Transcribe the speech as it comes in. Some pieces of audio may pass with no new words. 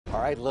All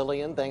right,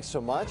 Lillian, thanks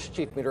so much.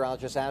 Chief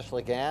Meteorologist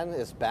Ashley Gann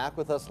is back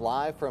with us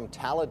live from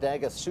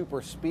Talladega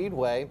Super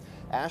Speedway.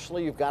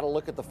 Ashley, you've got to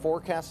look at the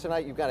forecast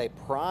tonight. You've got a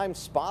prime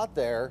spot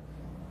there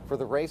for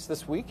the race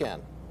this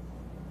weekend.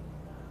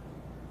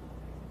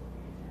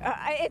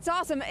 It's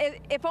awesome.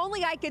 If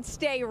only I could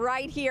stay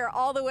right here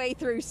all the way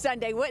through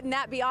Sunday. Wouldn't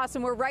that be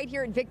awesome? We're right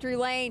here at Victory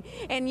Lane.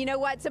 And you know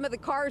what? Some of the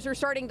cars are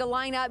starting to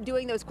line up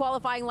doing those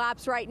qualifying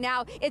laps right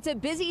now. It's a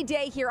busy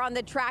day here on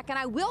the track. And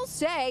I will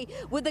say,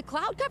 with the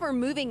cloud cover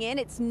moving in,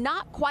 it's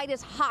not quite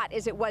as hot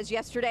as it was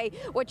yesterday,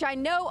 which I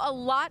know a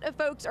lot of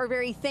folks are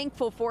very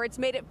thankful for. It's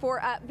made it for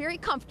a very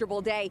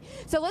comfortable day.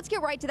 So let's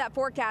get right to that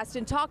forecast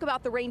and talk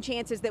about the rain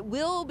chances that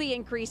will be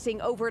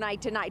increasing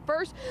overnight tonight.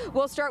 First,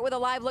 we'll start with a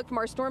live look from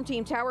our Storm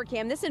Team Tower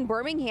Cam. This in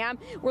Birmingham.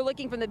 We're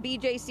looking from the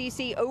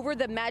BJCC over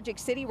the Magic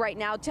City right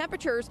now.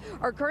 Temperatures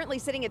are currently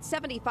sitting at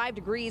 75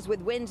 degrees with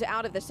winds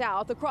out of the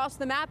south. Across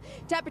the map,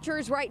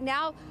 temperatures right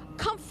now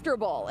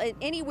comfortable,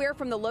 anywhere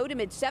from the low to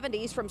mid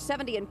 70s, from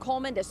 70 in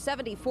Coleman to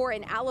 74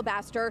 in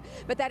Alabaster.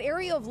 But that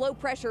area of low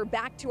pressure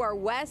back to our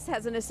west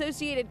has an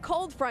associated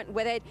cold front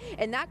with it,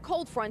 and that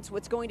cold front's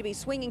what's going to be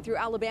swinging through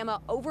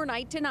Alabama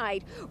overnight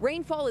tonight.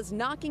 Rainfall is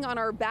knocking on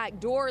our back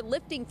door,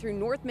 lifting through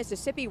North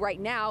Mississippi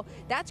right now.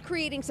 That's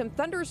creating some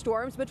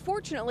thunderstorms, but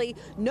fortunately,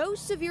 no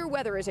severe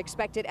weather is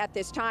expected at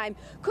this time.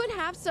 Could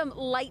have some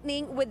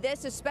lightning with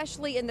this,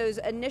 especially in those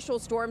initial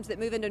storms that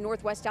move into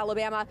northwest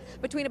Alabama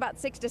between about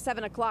 6 to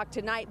 7 o'clock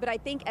tonight. But I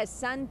think as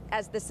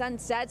the sun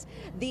sets,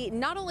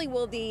 not only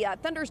will the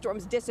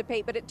thunderstorms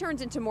dissipate, but it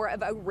turns into more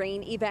of a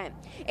rain event.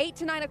 8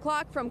 to 9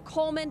 o'clock from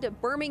Coleman to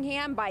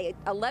Birmingham by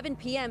 11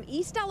 p.m.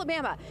 East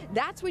Alabama.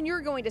 That's when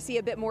you're going to see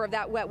a bit more of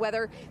that wet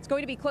weather. It's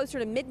going to be closer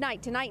to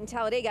midnight tonight in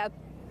Talladega.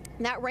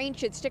 That rain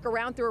should stick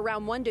around through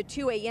around 1 to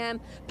 2 a.m.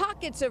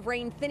 Pockets of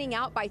rain thinning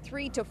out by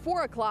 3 to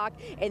 4 o'clock.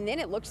 And then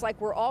it looks like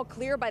we're all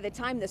clear by the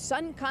time the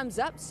sun comes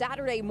up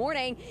Saturday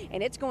morning.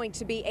 And it's going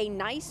to be a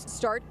nice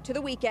start to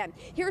the weekend.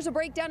 Here's a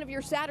breakdown of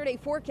your Saturday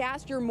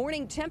forecast. Your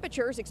morning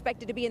temperatures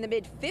expected to be in the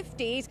mid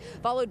 50s,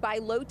 followed by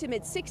low to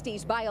mid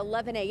 60s by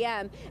 11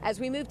 a.m. As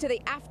we move to the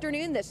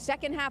afternoon, the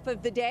second half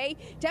of the day,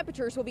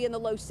 temperatures will be in the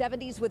low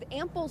 70s with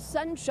ample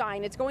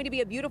sunshine. It's going to be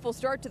a beautiful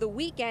start to the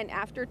weekend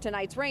after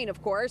tonight's rain,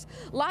 of course.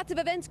 Lots of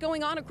events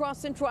going on across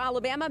central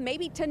Alabama.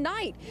 Maybe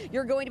tonight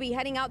you're going to be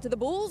heading out to the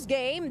Bulls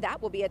game.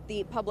 That will be at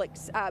the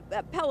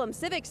Pelham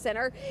Civic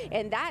Center,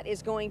 and that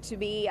is going to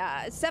be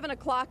 7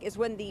 o'clock is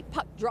when the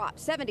puck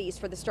drops. 70s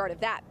for the start of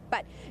that.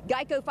 But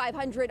Geico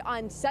 500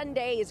 on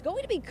Sunday is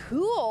going to be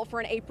cool for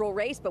an April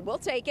race, but we'll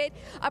take it.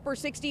 Upper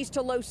 60s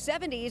to low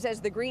 70s as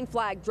the green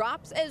flag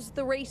drops as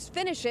the race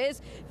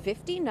finishes.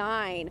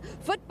 59.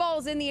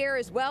 Football's in the air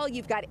as well.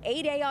 You've got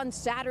 8A on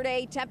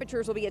Saturday.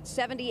 Temperatures will be at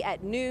 70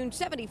 at noon,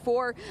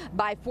 74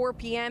 by 4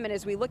 p.m. And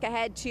as we look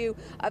ahead to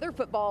other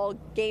football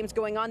games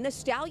going on, the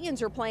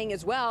Stallions are playing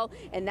as well,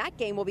 and that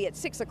game will be at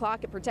 6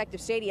 o'clock at Protective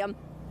Stadium.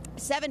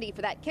 70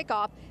 for that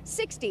kickoff,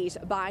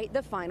 60s by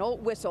the final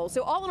whistle.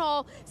 So all in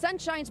all,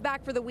 sunshine's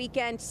back for the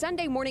weekend.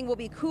 Sunday morning will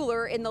be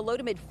cooler in the low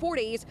to mid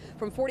 40s,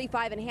 from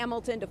 45 in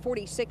Hamilton to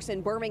 46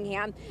 in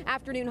Birmingham.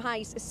 Afternoon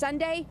highs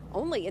Sunday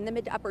only in the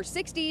mid to upper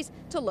 60s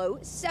to low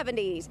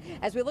 70s.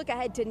 As we look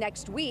ahead to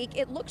next week,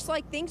 it looks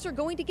like things are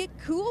going to get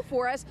cool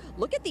for us.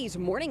 Look at these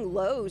morning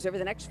lows over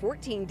the next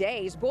 14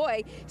 days.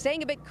 Boy,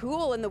 staying a bit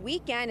cool in the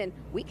weekend, and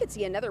we could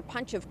see another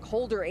punch of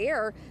colder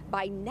air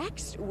by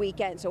next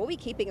weekend. So we'll be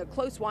keeping a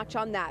close watch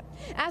on that.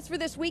 As for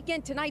this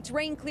weekend, tonight's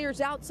rain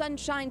clears out, sun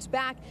shines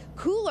back,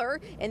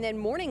 cooler, and then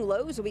morning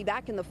lows will be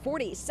back in the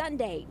 40s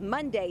Sunday,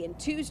 Monday, and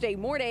Tuesday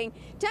morning.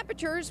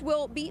 Temperatures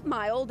will be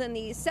mild in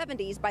the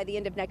 70s by the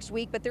end of next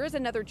week, but there is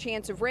another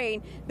chance of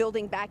rain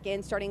building back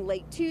in starting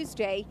late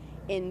Tuesday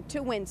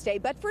into Wednesday.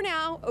 But for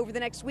now, over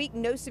the next week,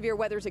 no severe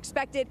weather is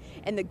expected.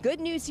 And the good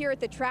news here at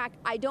the track,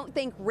 I don't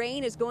think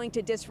rain is going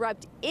to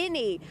disrupt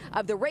any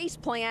of the race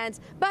plans,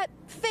 but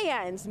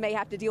fans may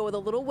have to deal with a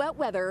little wet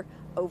weather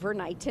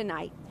overnight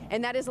tonight.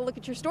 And that is a look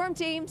at your Storm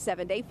Team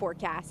 7-day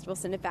forecast. We'll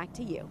send it back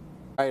to you.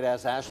 All right,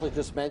 as Ashley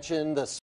just mentioned, the